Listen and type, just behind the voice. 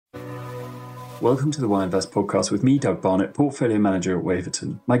Welcome to the Why Invest podcast with me, Doug Barnett, Portfolio Manager at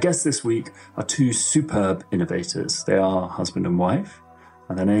Waverton. My guests this week are two superb innovators. They are husband and wife,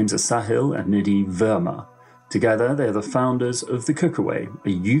 and their names are Sahil and Nidhi Verma. Together, they are the founders of The Cookaway,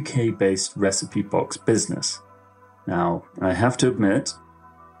 a UK-based recipe box business. Now, I have to admit,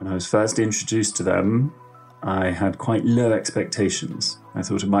 when I was first introduced to them, I had quite low expectations. I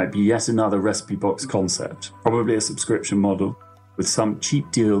thought it might be yet another recipe box concept, probably a subscription model, with some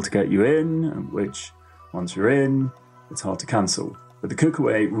cheap deal to get you in, which, once you're in, it's hard to cancel. But The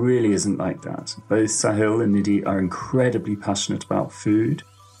Cookaway really isn't like that. Both Sahil and Nidhi are incredibly passionate about food.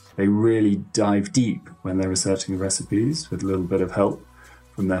 They really dive deep when they're researching the recipes, with a little bit of help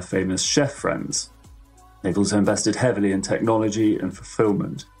from their famous chef friends. They've also invested heavily in technology and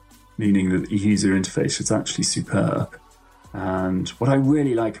fulfillment, meaning that the user interface is actually superb. And what I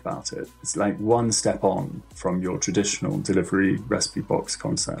really like about it, it's like one step on from your traditional delivery recipe box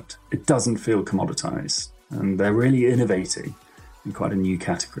concept. It doesn't feel commoditized, and they're really innovating in quite a new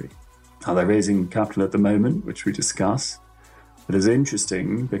category. Now, they're raising capital at the moment, which we discuss, but it's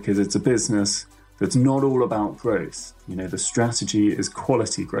interesting because it's a business that's not all about growth. You know, the strategy is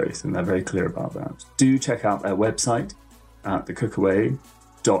quality growth, and they're very clear about that. Do check out their website at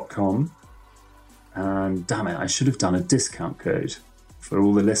thecookaway.com. And damn it, I should have done a discount code for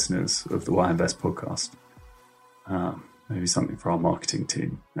all the listeners of the Why Invest podcast. Maybe something for our marketing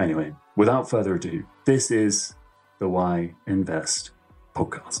team. Anyway, without further ado, this is the Why Invest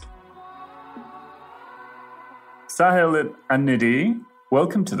podcast. Sahil and Nidhi,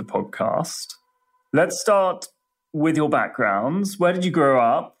 welcome to the podcast. Let's start with your backgrounds. Where did you grow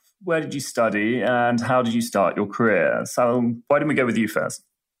up? Where did you study? And how did you start your career? Sahil, why don't we go with you first?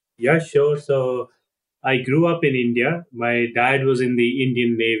 Yeah, sure. So I grew up in India. My dad was in the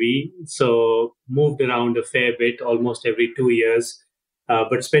Indian Navy, so moved around a fair bit, almost every 2 years,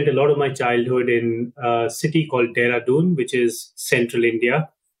 but spent a lot of my childhood in a city called Dehradun, which is central India,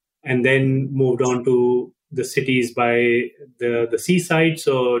 and then moved on to the cities by the seaside.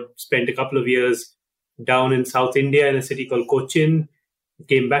 So spent a couple of years down in South India in a city called Cochin,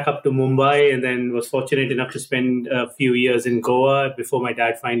 came back up to Mumbai, and then was fortunate enough to spend a few years in Goa before my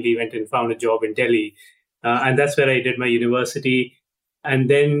dad finally went and found a job in Delhi. And that's where I did my university, and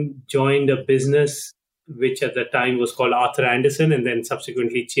then joined a business which at the time was called Arthur Andersen, and then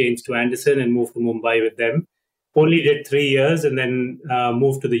subsequently changed to Andersen and moved to Mumbai with them. Only did 3 years and then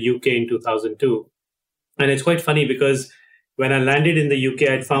moved to the UK in 2002. And it's quite funny because when I landed in the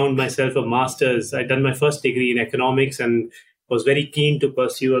UK, I'd found myself a master's. I'd done my first degree in economics and was very keen to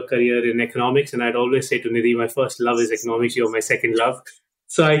pursue a career in economics. And I'd always say to Nidhi, my first love is economics, you're my second love.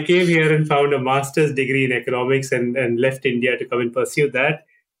 So I came here and found a master's degree in economics and left India to come and pursue that.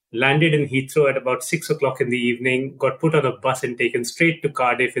 Landed in Heathrow at about 6 o'clock in the evening, got put on a bus and taken straight to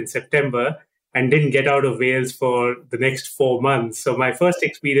Cardiff in September, and didn't get out of Wales for the next 4 months. So my first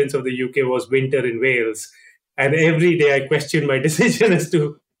experience of the UK was winter in Wales. And every day I questioned my decision as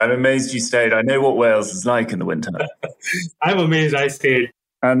to... I'm amazed you stayed. I know what Wales is like in the winter. I'm amazed I stayed.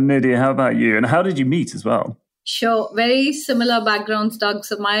 And Nidhi, how about you? And how did you meet as well? Sure. Very similar backgrounds, Doug.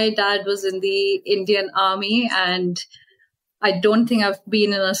 So my dad was in the Indian Army, and I don't think I've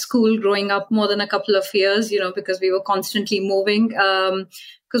been in a school growing up more than a couple of years, because we were constantly moving.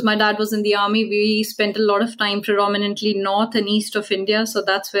 Because my dad was in the Army, we spent a lot of time predominantly north and east of India. So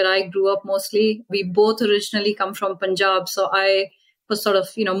that's where I grew up mostly. We both originally come from Punjab. So I was sort of,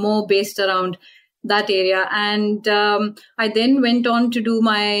 more based around that area. And I then went on to do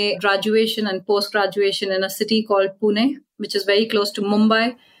my graduation and post-graduation in a city called Pune, which is very close to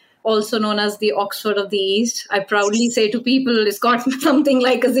Mumbai, also known as the Oxford of the East. I proudly say to people, it's got something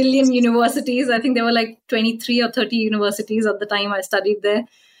like a zillion universities. I think there were like 23 or 30 universities at the time I studied there.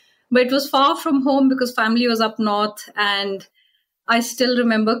 But it was far from home because family was up north, and I still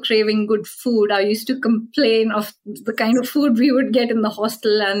remember craving good food. I used to complain of the kind of food we would get in the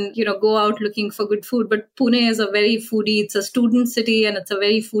hostel and, go out looking for good food. But Pune is a very foodie, it's a student city and it's a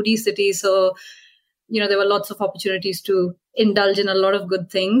very foodie city. So, there were lots of opportunities to indulge in a lot of good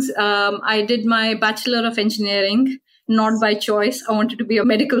things. I did my Bachelor of Engineering, not by choice. I wanted to be a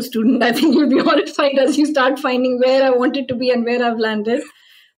medical student. I think you'll be horrified as you start finding where I wanted to be and where I've landed.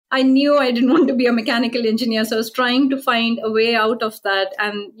 I knew I didn't want to be a mechanical engineer. So I was trying to find a way out of that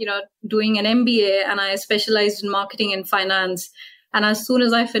and, doing an MBA, and I specialized in marketing and finance. And as soon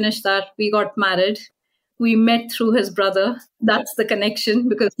as I finished that, we got married. We met through his brother. That's the connection,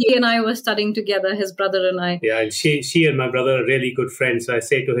 because he and I were studying together, his brother and I. Yeah, and she and my brother are really good friends. So I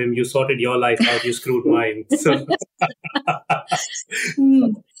say to him, you sorted your life out, you screwed mine.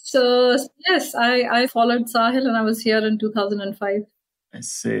 So, yes, I followed Sahil and I was here in 2005. I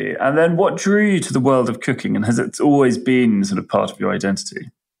see. And then what drew you to the world of cooking? And has it always been sort of part of your identity?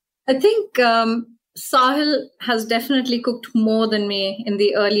 I think Sahil has definitely cooked more than me in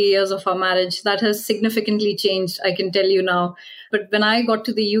the early years of our marriage. That has significantly changed, I can tell you now. But when I got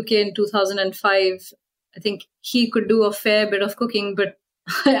to the UK in 2005, I think he could do a fair bit of cooking, but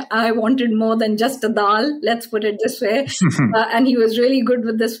I wanted more than just a dal, let's put it this way. And he was really good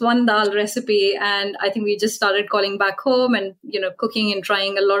with this one dal recipe. And I think we just started calling back home and, cooking and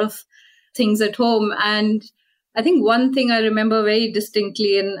trying a lot of things at home. And I think one thing I remember very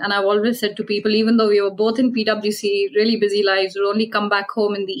distinctly, and I've always said to people, even though we were both in PwC, really busy lives, we'd only come back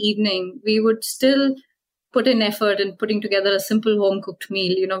home in the evening, we would still put in effort in putting together a simple home-cooked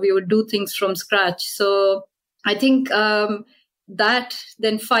meal. We would do things from scratch. So I think that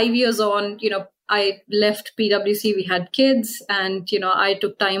then 5 years on, I left PwC, we had kids, and, I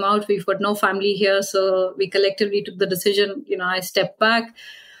took time out. We've got no family here. So we collectively took the decision, I stepped back.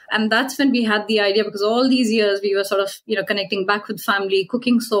 And that's when we had the idea, because all these years we were sort of, connecting back with family,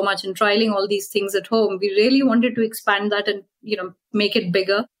 cooking so much and trialing all these things at home. We really wanted to expand that and, make it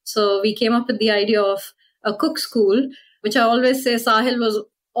bigger. So we came up with the idea of a cook school, which I always say Sahil was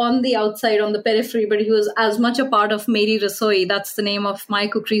on the outside, on the periphery, but he was as much a part of Meri Rasoi. That's the name of my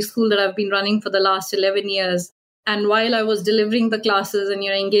cookery school that I've been running for the last 11 years. And while I was delivering the classes and,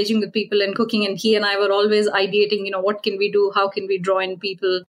 engaging with people and cooking, and he and I were always ideating, what can we do? How can we draw in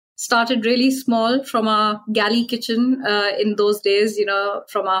people? Started really small from our galley kitchen in those days,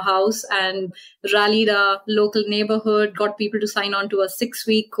 from our house, and rallied our local neighborhood, got people to sign on to a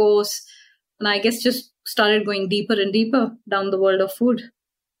 6-week course. And I guess just started going deeper and deeper down the world of food.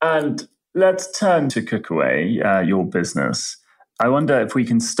 And let's turn to Cookaway, your business. I wonder if we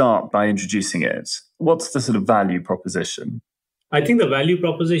can start by introducing it. What's the sort of value proposition? I think the value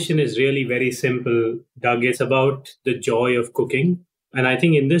proposition is really very simple, Doug. It's about the joy of cooking. And I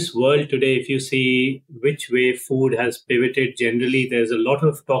think in this world today, if you see which way food has pivoted, generally, there's a lot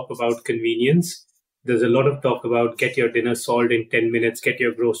of talk about convenience. There's a lot of talk about get your dinner solved in 10 minutes, get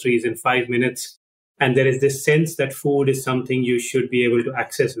your groceries in 5 minutes. And there is this sense that food is something you should be able to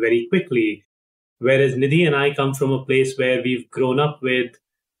access very quickly. Whereas Nidhi and I come from a place where we've grown up with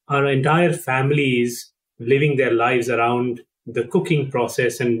our entire families living their lives around the cooking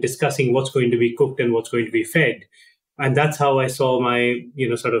process and discussing what's going to be cooked and what's going to be fed. And that's how I saw my,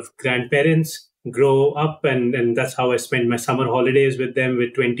 sort of grandparents grow up. And that's how I spent my summer holidays with them,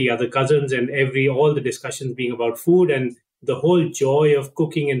 with 20 other cousins, and all the discussions being about food and the whole joy of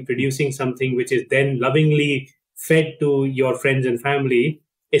cooking and producing something which is then lovingly fed to your friends and family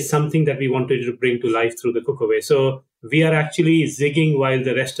is something that we wanted to bring to life through the Cookaway. So we are actually zigging while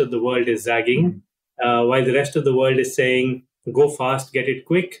the rest of the world is zagging. While the rest of the world is saying, go fast, get it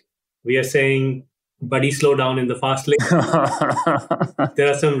quick. We are saying, buddy, slow down in the fast lane. There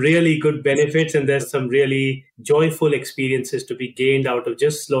are some really good benefits, and there's some really joyful experiences to be gained out of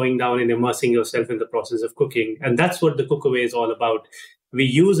just slowing down and immersing yourself in the process of cooking. And that's what the Cookaway is all about. We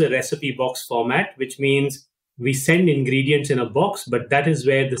use a recipe box format, which means we send ingredients in a box, but that is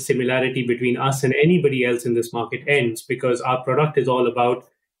where the similarity between us and anybody else in this market ends, because our product is all about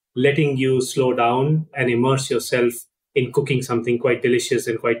letting you slow down and immerse yourself in cooking something quite delicious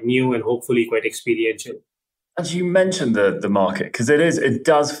and quite new and hopefully quite experiential. As you mentioned the market, because it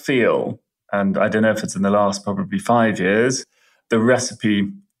does feel, and I don't know if it's in the last probably 5 years, the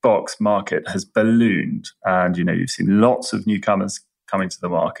recipe box market has ballooned. And, you've seen lots of newcomers coming to the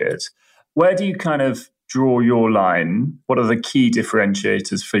market. Where do you kind of draw your line? What are the key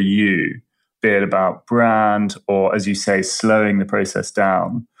differentiators for you, be it about brand or, as you say, slowing the process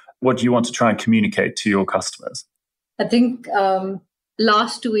down? What do you want to try and communicate to your customers? I think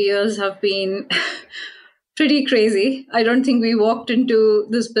last 2 years have been pretty crazy. I don't think we walked into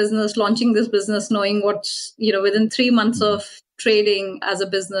this business, launching this business, knowing what's, within 3 months of trading as a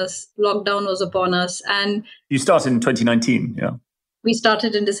business, lockdown was upon us. And you started in 2019, yeah? We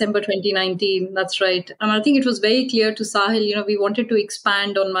started in December 2019. That's right. And I think it was very clear to Sahil, we wanted to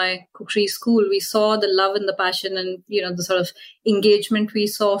expand on my cookery school. We saw the love and the passion and, the sort of engagement we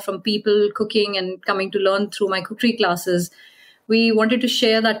saw from people cooking and coming to learn through my cookery classes. We wanted to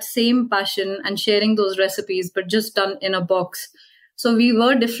share that same passion and sharing those recipes, but just done in a box. So we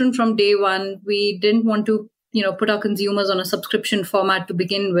were different from day one. We didn't want to, put our consumers on a subscription format to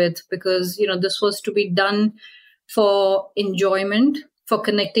begin with, because, this was to be done for enjoyment, for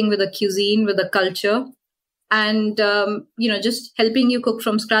connecting with a cuisine, with a culture, and, just helping you cook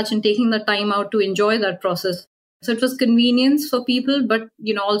from scratch and taking the time out to enjoy that process. So it was convenience for people, but,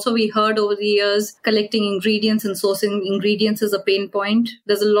 also we heard over the years, collecting ingredients and sourcing ingredients is a pain point.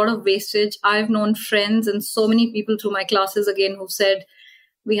 There's a lot of wastage. I've known friends and so many people through my classes, again, who've said,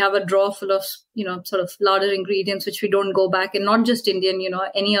 we have a drawer full of, sort of larder ingredients, which we don't go back, and not just Indian,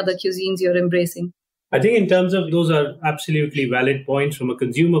 any other cuisines you're embracing. I think in terms of those are absolutely valid points from a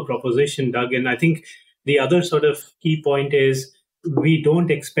consumer proposition, Doug. And I think the other sort of key point is we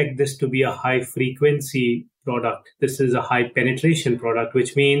don't expect this to be a high frequency product. This is a high penetration product,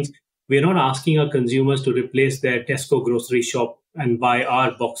 which means we're not asking our consumers to replace their Tesco grocery shop and buy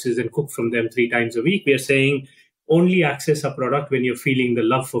our boxes and cook from them 3 times a week. We are saying only access a product when you're feeling the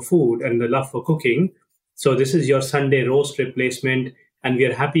love for food and the love for cooking. So this is your Sunday roast replacement. And we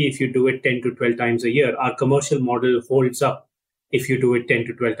are happy if you do it 10 to 12 times a year. Our commercial model holds up if you do it 10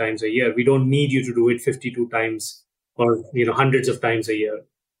 to 12 times a year. We don't need you to do it 52 times or hundreds of times a year.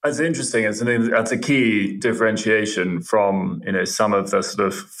 That's interesting. That's a key differentiation from some of the sort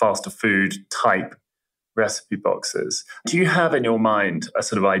of faster food type recipe boxes. Do you have in your mind a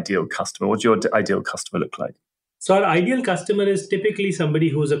sort of ideal customer? What does your ideal customer look like? So our ideal customer is typically somebody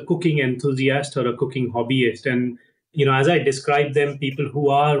who's a cooking enthusiast or a cooking hobbyist. And as I describe them, people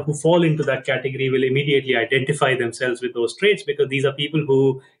who fall into that category will immediately identify themselves with those traits, because these are people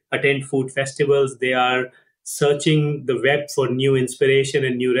who attend food festivals. They are searching the web for new inspiration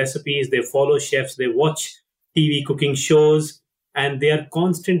and new recipes. They follow chefs. They watch TV cooking shows, and they are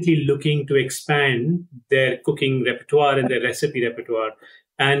constantly looking to expand their cooking repertoire and their recipe repertoire.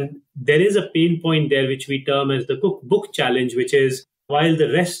 And there is a pain point there, which we term as the cookbook challenge, which is, while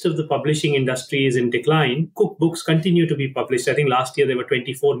the rest of the publishing industry is in decline, cookbooks continue to be published. I think last year there were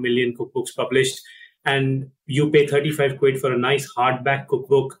 24 million cookbooks published, and you pay 35 quid for a nice hardback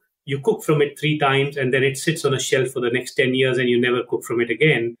cookbook. You cook from it 3 times, and then it sits on a shelf for the next 10 years, and you never cook from it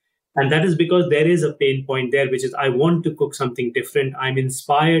again. And that is because there is a pain point there, which is I want to cook something different. I'm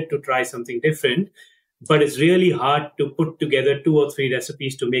inspired to try something different, but it's really hard to put together 2 or 3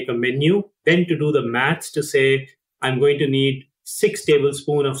 recipes to make a menu, then to do the maths to say, I'm going to need 6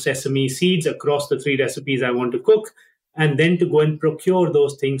 tablespoons of sesame seeds across the 3 recipes I want to cook, and then to go and procure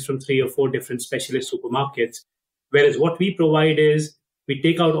those things from 3 or 4 different specialist supermarkets. Whereas what we provide is we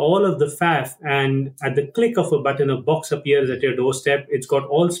take out all of the faff, and at the click of a button, a box appears at your doorstep. It's got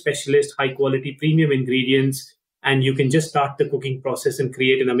all specialist, high quality, premium ingredients, and you can just start the cooking process and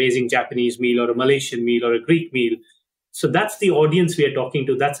create an amazing Japanese meal or a Malaysian meal or a Greek meal. So that's the audience we are talking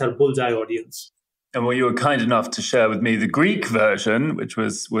to. That's our bullseye audience. And well, you were kind enough to share with me the Greek version, which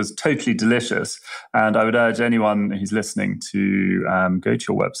was totally delicious. And I would urge anyone who's listening to go to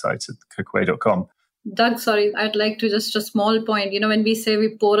your website at cookway.com. Doug, sorry, I'd like to just a small point. When we say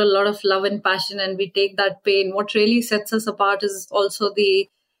we pour a lot of love and passion and we take that pain, what really sets us apart is also the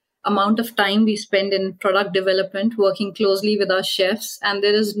amount of time we spend in product development, working closely with our chefs. And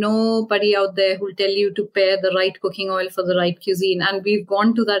there is nobody out there who'll tell you to pair the right cooking oil for the right cuisine. And we've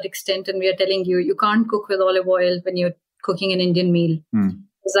gone to that extent, and we are telling you, you can't cook with olive oil when you're cooking an Indian meal.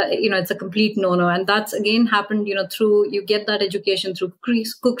 It's a complete no-no. And that's again happened, through, you get that education through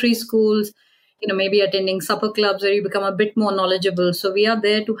cookery schools, maybe attending supper clubs where you become a bit more knowledgeable. So we are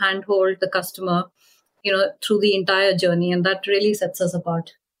there to handhold the customer, through the entire journey. And that really sets us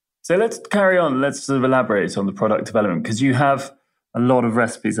apart. So let's carry on. Let's sort of elaborate on the product development, because you have a lot of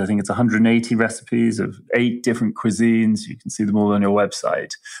recipes. I think it's 180 recipes of 8 different cuisines. You can see them all on your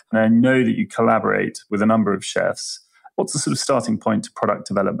website. And I know that you collaborate with a number of chefs. What's the sort of starting point to product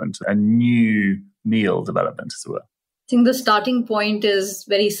development and new meal development, as it were? I think the starting point is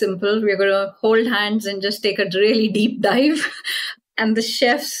very simple. We're going to hold hands and just take a really deep dive. And the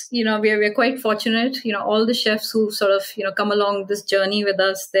chefs, we're quite fortunate, all the chefs who sort of, come along this journey with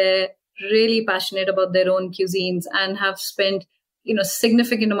us, they're really passionate about their own cuisines and have spent,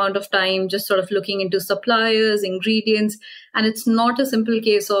 significant amount of time just sort of looking into suppliers, ingredients. And it's not a simple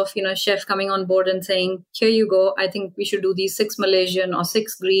case of, chef coming on board and saying, here you go, I think we should do these 6 Malaysian or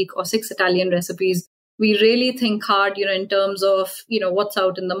 6 Greek or 6 Italian recipes. We really think hard, in terms of, what's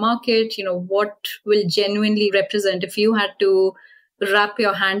out in the market, what will genuinely represent. If you had to wrap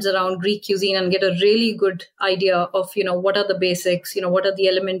your hands around Greek cuisine and get a really good idea of, what are the basics, what are the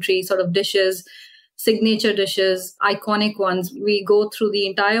elementary sort of dishes, signature dishes, iconic ones. We go through the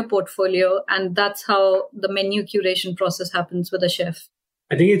entire portfolio, and that's how the menu curation process happens with a chef.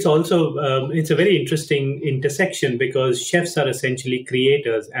 I think it's also, it's a very interesting intersection, because chefs are essentially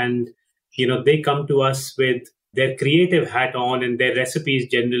creators, and, they come to us with their creative hat on, and their recipes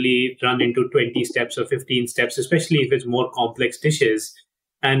generally run into 20 steps or 15 steps, especially if it's more complex dishes.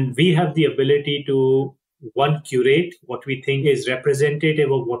 And we have the ability to, one, curate what we think is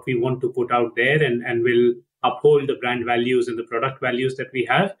representative of what we want to put out there, and will uphold the brand values and the product values that we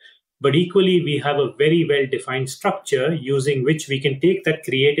have. But equally, we have a very well-defined structure using which we can take that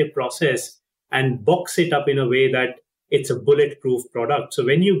creative process and box it up in a way that it's a bulletproof product. So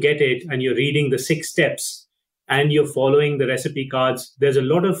when you get it and you're reading the 6 steps and you're following the recipe cards, there's a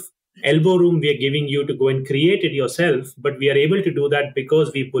lot of elbow room we are giving you to go and create it yourself. But we are able to do that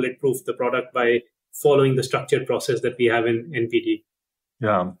because we bulletproof the product by following the structured process that we have in NPD.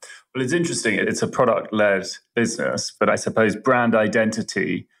 Yeah. Well, it's interesting. It's a product-led business, but I suppose brand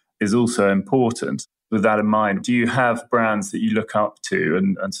identity is also important. With that in mind, do you have brands that you look up to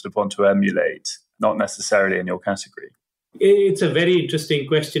and sort of want to emulate, not necessarily in your category? It's a very interesting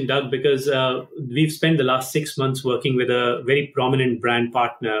question, Doug, because we've spent the last 6 months working with a very prominent brand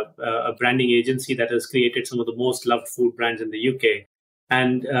partner, a branding agency that has created some of the most loved food brands in the UK.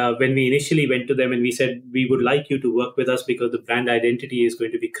 And when we initially went to them and we said, we would like you to work with us because the brand identity is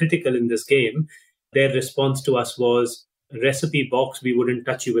going to be critical in this game, their response to us was, Recipe Box, we wouldn't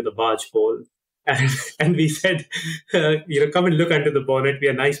touch you with a barge pole. And we said, come and look under the bonnet. We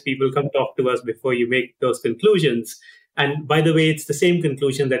are nice people. Come talk to us before you make those conclusions. And by the way, it's the same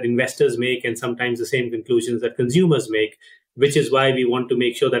conclusion that investors make and sometimes the same conclusions that consumers make, which is why we want to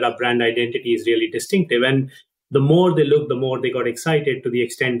make sure that our brand identity is really distinctive. And the more they look, the more they got excited, to the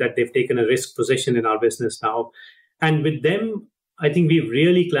extent that they've taken a risk position in our business now. And with them, I think we've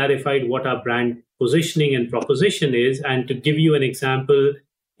really clarified what our brand positioning and proposition is. And to give you an example,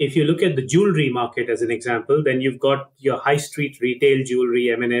 if you look at the jewelry market as an example, then you've got your high street retail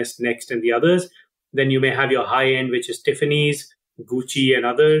jewelry, M&S, Next, and the others. Then you may have your high end, which is Tiffany's, Gucci, and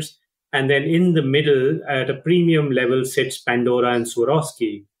others. And then in the middle, at a premium level, sits Pandora and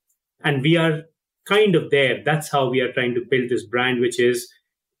Swarovski. And we are kind of there. That's how we are trying to build this brand, which is,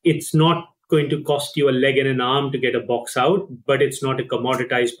 it's not going to cost you a leg and an arm to get a box out, but it's not a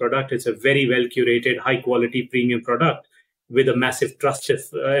commoditized product. It's a very well curated, high quality premium product with a massive trust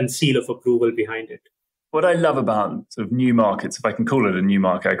and seal of approval behind it. What I love about sort of new markets, if I can call it a new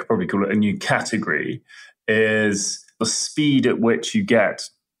market, I could probably call it a new category, is the speed at which you get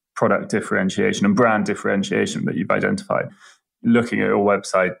product differentiation and brand differentiation that you've identified. Looking at your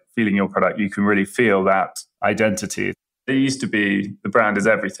website, feeling your product, you can really feel that identity. It used to be the brand is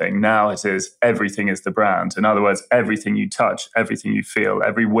everything. Now it is everything is the brand. In other words, everything you touch, everything you feel,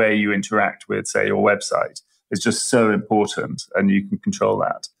 every way you interact with, say, your website is just so important, and you can control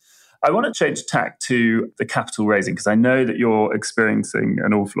that. I want to change tack to the capital raising, because I know that you're experiencing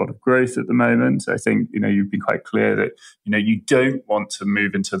an awful lot of growth at the moment. I think, you've been quite clear that, you don't want to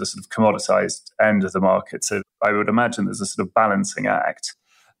move into the sort of commoditized end of the market. So I would imagine there's a sort of balancing act.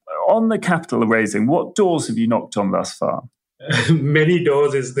 On the capital raising, what doors have you knocked on thus far? Many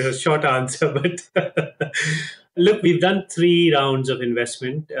doors is the short answer, but look, we've done 3 rounds of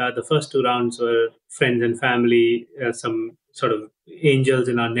investment. The first 2 rounds were friends and family, some sort of angels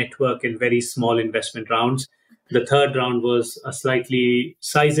in our network, and very small investment rounds. The third round was a slightly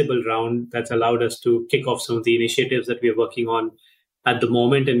sizable round that's allowed us to kick off some of the initiatives that we're working on at the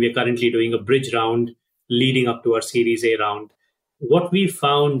moment. And we're currently doing a bridge round leading up to our Series A round. What we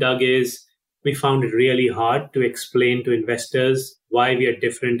found, Doug, is we found it really hard to explain to investors why we are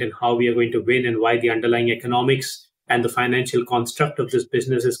different and how we are going to win, and why the underlying economics and the financial construct of this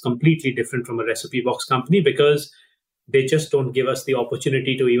business is completely different from a Recipe Box company, because they just don't give us the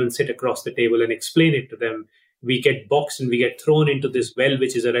opportunity to even sit across the table and explain it to them. We get boxed and we get thrown into this well,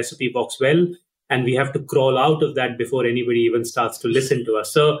 which is a Recipe Box well, and we have to crawl out of that before anybody even starts to listen to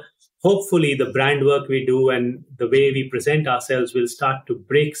us. So hopefully the brand work we do and the way we present ourselves will start to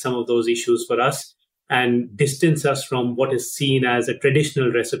break some of those issues for us and distance us from what is seen as a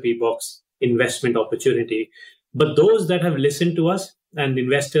traditional Recipe Box investment opportunity. But those that have listened to us, and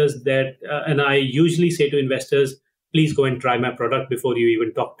investors that, and I usually say to investors, please go and try my product before you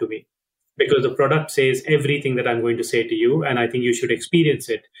even talk to me, because the product says everything that I'm going to say to you, and I think you should experience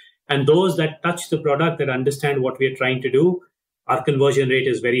it. And those that touch the product, that understand what we're trying to do, our conversion rate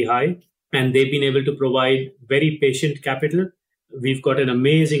is very high, and they've been able to provide very patient capital. We've got an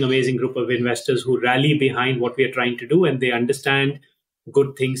amazing group of investors who rally behind what we are trying to do, and they understand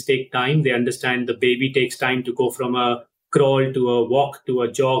good things take time. They understand the baby takes time to go from a crawl to a walk to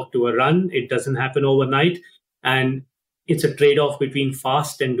a jog to a run. It doesn't happen overnight. And it's a trade-off between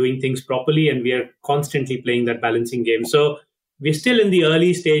fast and doing things properly. And we are constantly playing that balancing game. So we're still in the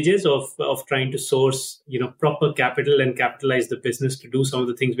early stages of trying to source, proper capital and capitalize the business to do some of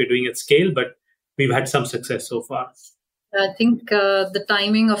the things we're doing at scale. But we've had some success so far. I think the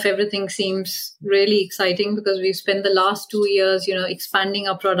timing of everything seems really exciting, because we've spent the last 2 years, expanding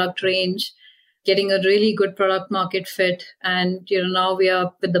our product range, getting a really good product market fit. And, now we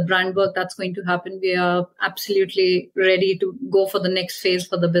are, with the brand work that's going to happen, we are absolutely ready to go for the next phase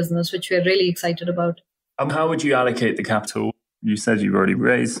for the business, which we're really excited about. How would you allocate the capital? You said you've already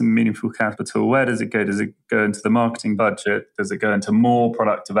raised some meaningful capital. Where does it go? Does it go into the marketing budget? Does it go into more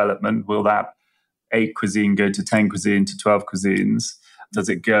product development? Will that 8 cuisine go to 10 cuisine to 12 cuisines? Does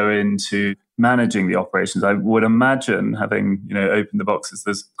it go into managing the operations? I would imagine, having opened the boxes,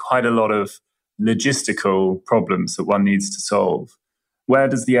 there's quite a lot of logistical problems that one needs to solve. Where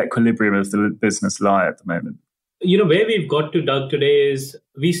does the equilibrium of the business lie at the moment? Where we've got to, Doug, today is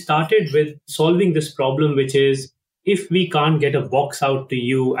we started with solving this problem, which is if we can't get a box out to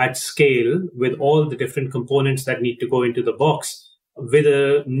you at scale with all the different components that need to go into the box with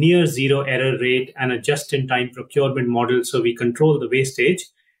a near zero error rate and a just-in-time procurement model so we control the wastage,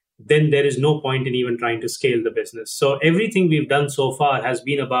 then there is no point in even trying to scale the business. So everything we've done so far has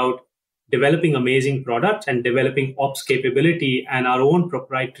been about developing amazing products and developing ops capability and our own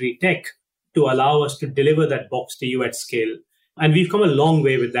proprietary tech to allow us to deliver that box to you at scale. And we've come a long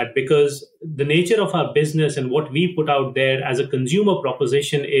way with that because the nature of our business and what we put out there as a consumer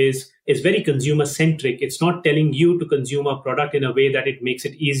proposition is very consumer centric. It's not telling you to consume a product in a way that it makes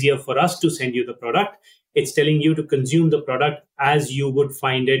it easier for us to send you the product. It's telling you to consume the product as you would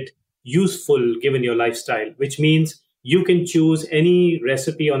find it useful given your lifestyle, which means you can choose any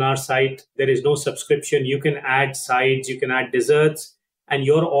recipe on our site. There is no subscription. You can add sides, you can add desserts, and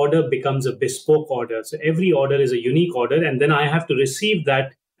your order becomes a bespoke order. So every order is a unique order. And then I have to receive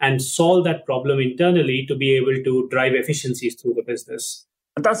that and solve that problem internally to be able to drive efficiencies through the business.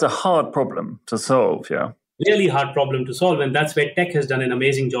 And that's a hard problem to solve, yeah. Really hard problem to solve. And that's where tech has done an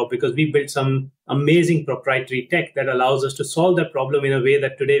amazing job because we built some amazing proprietary tech that allows us to solve that problem in a way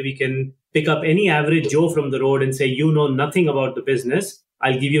that today we can pick up any average Joe from the road and say, you know nothing about the business.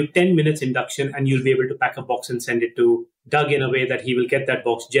 I'll give you 10 minutes induction and you'll be able to pack a box and send it to Doug in a way that he will get that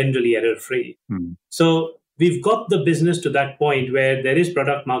box generally error-free. So we've got the business to that point where there is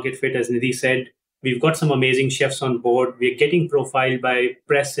product market fit, as Nidhi said. We've got some amazing chefs on board. We're getting profiled by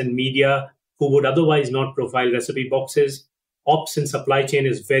press and media who would otherwise not profile recipe boxes. Ops and supply chain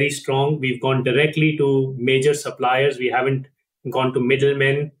is very strong. We've gone directly to major suppliers. We haven't gone to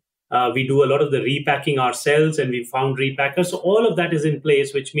middlemen. We do a lot of the repacking ourselves and we found repackers. So all of that is in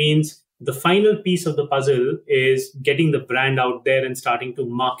place, which means the final piece of the puzzle is getting the brand out there and starting to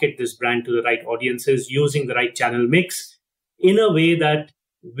market this brand to the right audiences using the right channel mix in a way that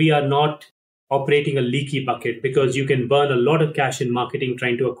we are not operating a leaky bucket because you can burn a lot of cash in marketing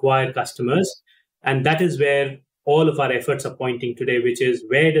trying to acquire customers. And that is where all of our efforts are pointing today, which is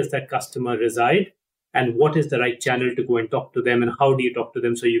where does that customer reside? And what is the right channel to go and talk to them? And how do you talk to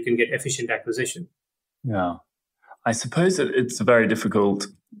them so you can get efficient acquisition? Yeah. I suppose it's a very difficult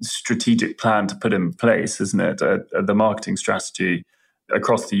strategic plan to put in place, isn't it? The marketing strategy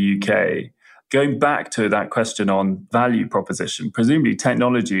across the UK. Going back to that question on value proposition, presumably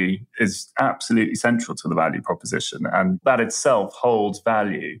technology is absolutely central to the value proposition. And that itself holds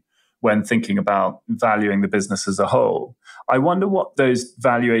value when thinking about valuing the business as a whole. I wonder what those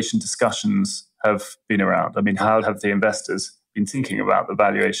valuation discussions have been around. I mean, how have the investors been thinking about the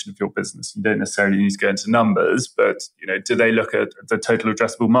valuation of your business? You don't necessarily need to go into numbers, but do they look at the total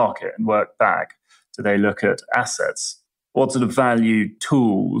addressable market and work back? Do they look at assets? What sort of value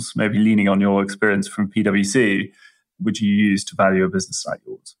tools, maybe leaning on your experience from PwC, would you use to value a business like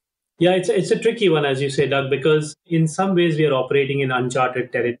yours? Yeah, it's a tricky one, as you say, Doug, because in some ways we are operating in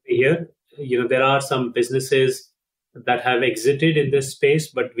uncharted territory here. There are some businesses that have exited in this space,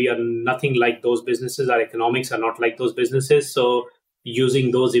 but we are nothing like those businesses. Our economics are not like those businesses. So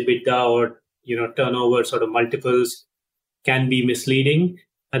using those EBITDA or, turnover sort of multiples can be misleading.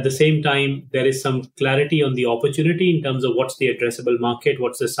 At the same time, there is some clarity on the opportunity in terms of what's the addressable market,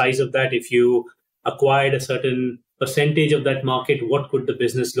 what's the size of that. If you acquired a certain percentage of that market, what could the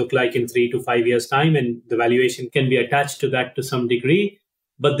business look like in 3 to 5 years' time? And the valuation can be attached to that to some degree.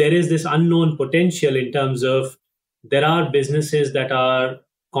 But there is this unknown potential in terms of there are businesses that are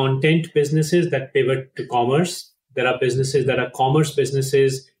content businesses that pivot to commerce. There are businesses that are commerce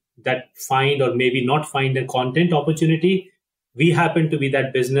businesses that find or maybe not find a content opportunity. We happen to be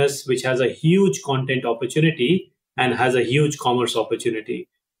that business which has a huge content opportunity and has a huge commerce opportunity.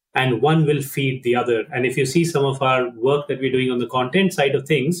 And one will feed the other. And if you see some of our work that we're doing on the content side of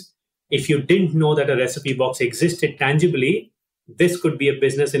things, if you didn't know that a recipe box existed tangibly, this could be a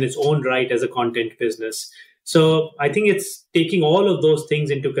business in its own right as a content business. So I think it's taking all of those things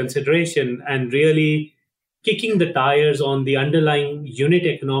into consideration and really kicking the tires on the underlying unit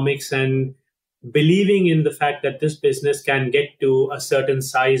economics and believing in the fact that this business can get to a certain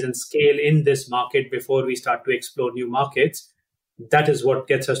size and scale in this market before we start to explore new markets. That is what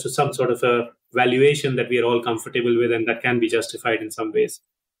gets us to some sort of a valuation that we are all comfortable with and that can be justified in some ways.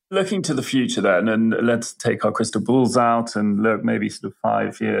 Looking to the future then, and let's take our crystal balls out and look maybe sort of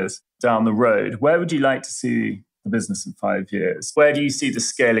 5 years down the road. Where would you like to see the business in 5 years? Where do you see the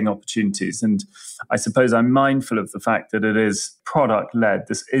scaling opportunities? And I suppose I'm mindful of the fact that it is product-led.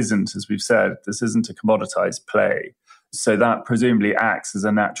 This isn't, as we've said, this isn't a commoditized play. So that presumably acts as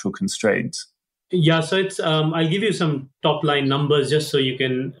a natural constraint. Yeah, so it's I'll give you some top line numbers just so you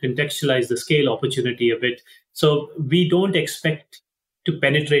can contextualize the scale opportunity a bit. So we don't expect to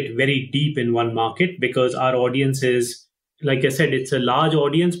penetrate very deep in one market because our audience is, like I said, it's a large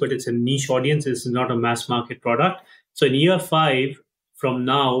audience, but it's a niche audience. It's not a mass market product. So in year 5 from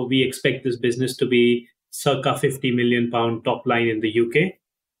now, we expect this business to be circa £50 million top line in the UK,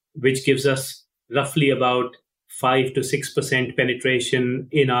 which gives us roughly about 5 to 6% penetration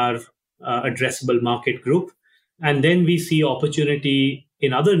in our addressable market group. And then we see opportunity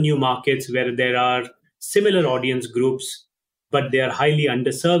in other new markets where there are similar audience groups, but they are highly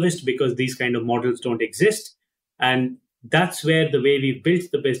underserviced because these kind of models don't exist. And that's where the way we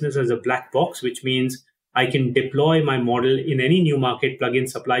built the business as a black box, which means I can deploy my model in any new market, plug in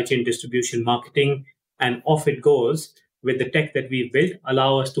supply chain, distribution, marketing, and off it goes with the tech that we've built,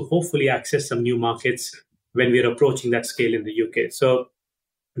 allow us to hopefully access some new markets when we're approaching that scale in the UK. So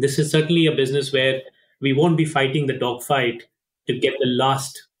this is certainly a business where we won't be fighting the dogfight to get the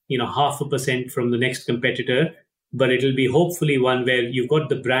last, 0.5% from the next competitor, but it'll be hopefully one where you've got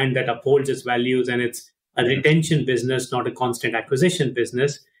the brand that upholds its values and it's a retention business, not a constant acquisition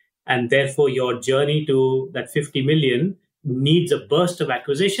business. And therefore, your journey to that 50 million needs a burst of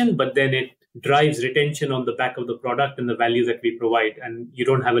acquisition, but then it drives retention on the back of the product and the value that we provide. And you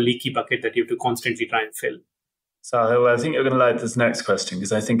don't have a leaky bucket that you have to constantly try and fill. So I think you're going to like this next question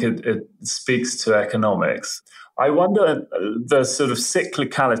because I think it speaks to economics. I wonder the sort of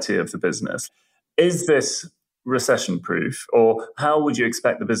cyclicality of the business. Is this recession-proof, or how would you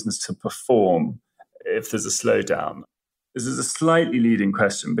expect the business to perform if there's a slowdown? This is a slightly leading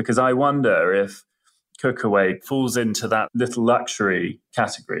question because I wonder if Cookaway falls into that little luxury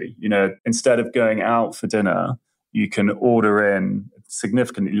category. Instead of going out for dinner, you can order in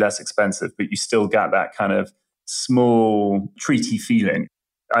significantly less expensive, but you still get that kind of small treaty feeling.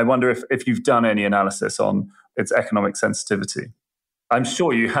 I wonder if you've done any analysis on its economic sensitivity. I'm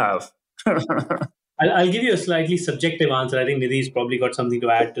sure you have. I'll give you a slightly subjective answer. I think Nidhi's probably got something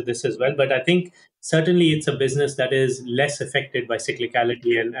to add to this as well. But I think certainly it's a business that is less affected by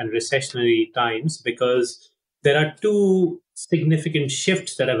cyclicality and recessionary times because there are two significant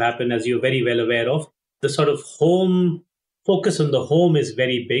shifts that have happened, as you're very well aware of. The sort of focus on the home is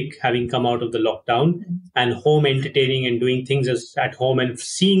very big, having come out of the lockdown, and home entertaining and doing things at home and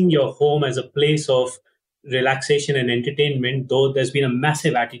seeing your home as a place of relaxation and entertainment, though there's been a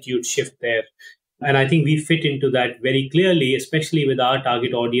massive attitude shift there. And I think we fit into that very clearly, especially with our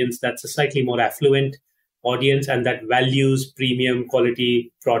target audience that's a slightly more affluent audience and that values premium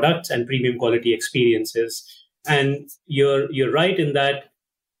quality products and premium quality experiences. And you're right in that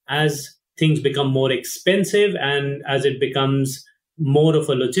as things become more expensive and as it becomes more of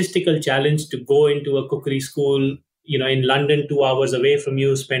a logistical challenge to go into a cookery school, in London, 2 hours away from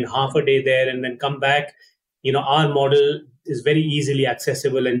you, spend half a day there and then come back, our model is very easily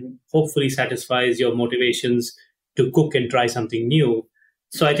accessible and hopefully satisfies your motivations to cook and try something new.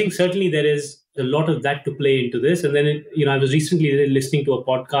 So I think certainly there is a lot of that to play into this. And then, I was recently listening to a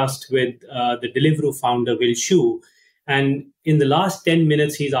podcast with the Deliveroo founder, Will Shu. And in the last 10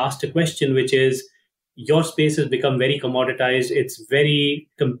 minutes, he's asked a question, which is, your space has become very commoditized. It's very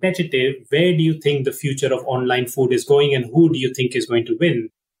competitive. Where do you think the future of online food is going and who do you think is going to win?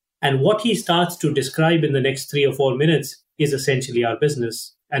 And what he starts to describe in the next 3 or 4 minutes is essentially our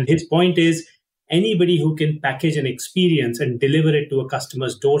business. And his point is anybody who can package an experience and deliver it to a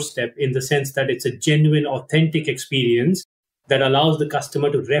customer's doorstep in the sense that it's a genuine, authentic experience that allows the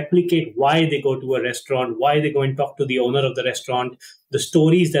customer to replicate why they go to a restaurant, why they go and talk to the owner of the restaurant, the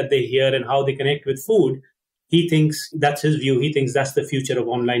stories that they hear and how they connect with food. He thinks that's his view. He thinks that's the future of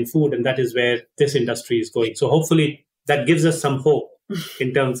online food. And that is where this industry is going. So hopefully that gives us some hope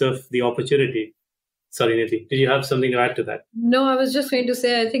in terms of the opportunity. Sorry, Nidhi, did you have something to add to that? No, I was just going to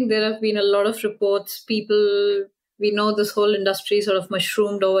say, I think there have been a lot of reports. We know this whole industry sort of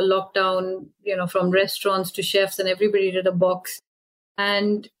mushroomed over lockdown, from restaurants to chefs, and everybody did a box.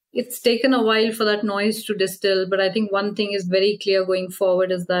 And it's taken a while for that noise to distill. But I think one thing is very clear going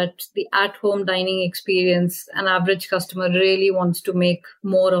forward is that the at-home dining experience, an average customer really wants to make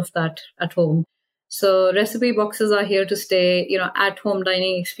more of that at home. So recipe boxes are here to stay. At-home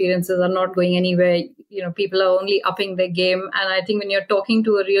dining experiences are not going anywhere. People are only upping their game. And I think when you're talking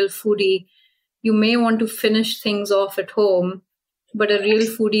to a real foodie, you may want to finish things off at home But a real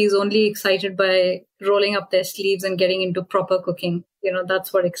foodie is only excited by rolling up their sleeves and getting into proper cooking.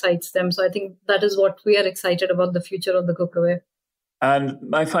 That's what excites them. So I think that is what we are excited about, the future of the Cookaway. And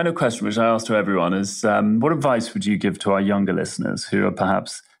my final question, which I ask to everyone, is what advice would you give to our younger listeners who are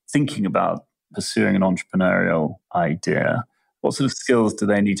perhaps thinking about pursuing an entrepreneurial idea? What sort of skills do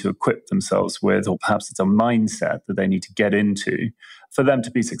they need to equip themselves with, or perhaps it's a mindset that they need to get into for them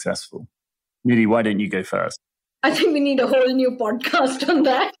to be successful? Nidhi, why don't you go first? I think we need a whole new podcast on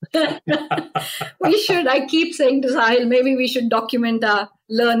that. We should. I keep saying to Sahil, maybe we should document our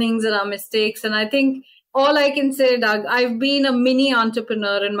learnings and our mistakes. And I think all I can say, Doug, I've been a mini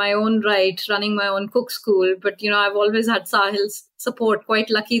entrepreneur in my own right, running my own cook school. But, I've always had Sahil's support,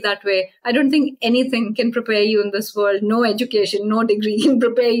 quite lucky that way. I don't think anything can prepare you in this world. No education, no degree can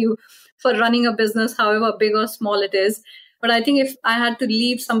prepare you for running a business, however big or small it is. But I think if I had to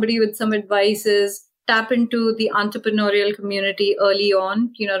leave somebody with some advice is tap into the entrepreneurial community early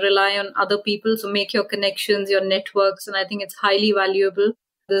on, rely on other people. So make your connections, your networks. And I think it's highly valuable.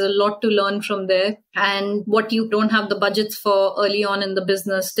 There's a lot to learn from there. And what you don't have the budgets for early on in the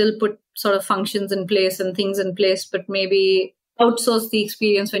business, still put sort of functions in place and things in place, but maybe outsource the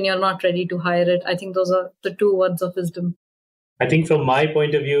experience when you're not ready to hire it. I think those are the 2 words of wisdom. I think from my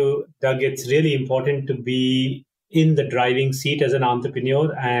point of view, Doug, it's really important to be in the driving seat as an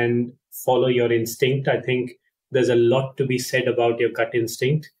entrepreneur and follow your instinct. I think there's a lot to be said about your gut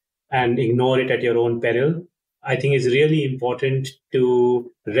instinct and ignore it at your own peril. I think it's really important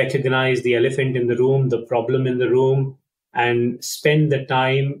to recognize the elephant in the room, the problem in the room, and spend the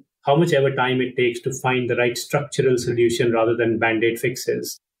time, how much ever time it takes, to find the right structural solution rather than Band-Aid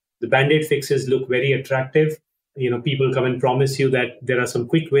fixes. The Band-Aid fixes look very attractive. People come and promise you that there are some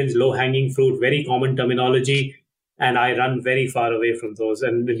quick wins, low-hanging fruit, very common terminology, and I run very far away from those.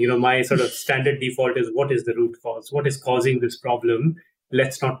 And, my sort of standard default is, what is the root cause? What is causing this problem?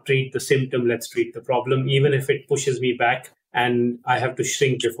 Let's not treat the symptom, let's treat the problem, even if it pushes me back and I have to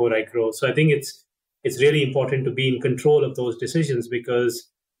shrink before I grow. So I think it's really important to be in control of those decisions, because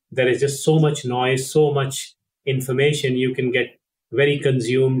there is just so much noise, so much information. You can get very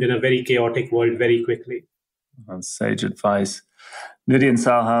consumed in a very chaotic world very quickly. That's sage advice. Nidhi and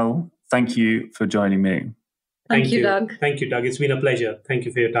Sahil, thank you for joining me. Thank you, Doug. Thank you, Doug. It's been a pleasure. Thank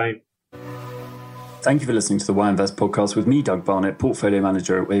you for your time. Thank you for listening to the Why Invest podcast with me, Doug Barnett, Portfolio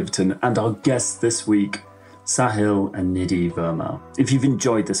Manager at Waverton, and our guests this week, Sahil and Nidhi Verma. If you've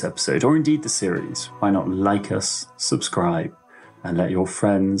enjoyed this episode, or indeed the series, why not like us, subscribe, and let your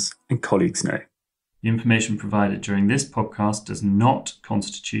friends and colleagues know. The information provided during this podcast does not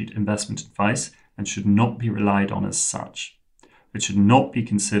constitute investment advice and should not be relied on as such. It should not be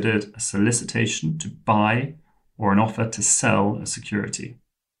considered a solicitation to buy or an offer to sell a security.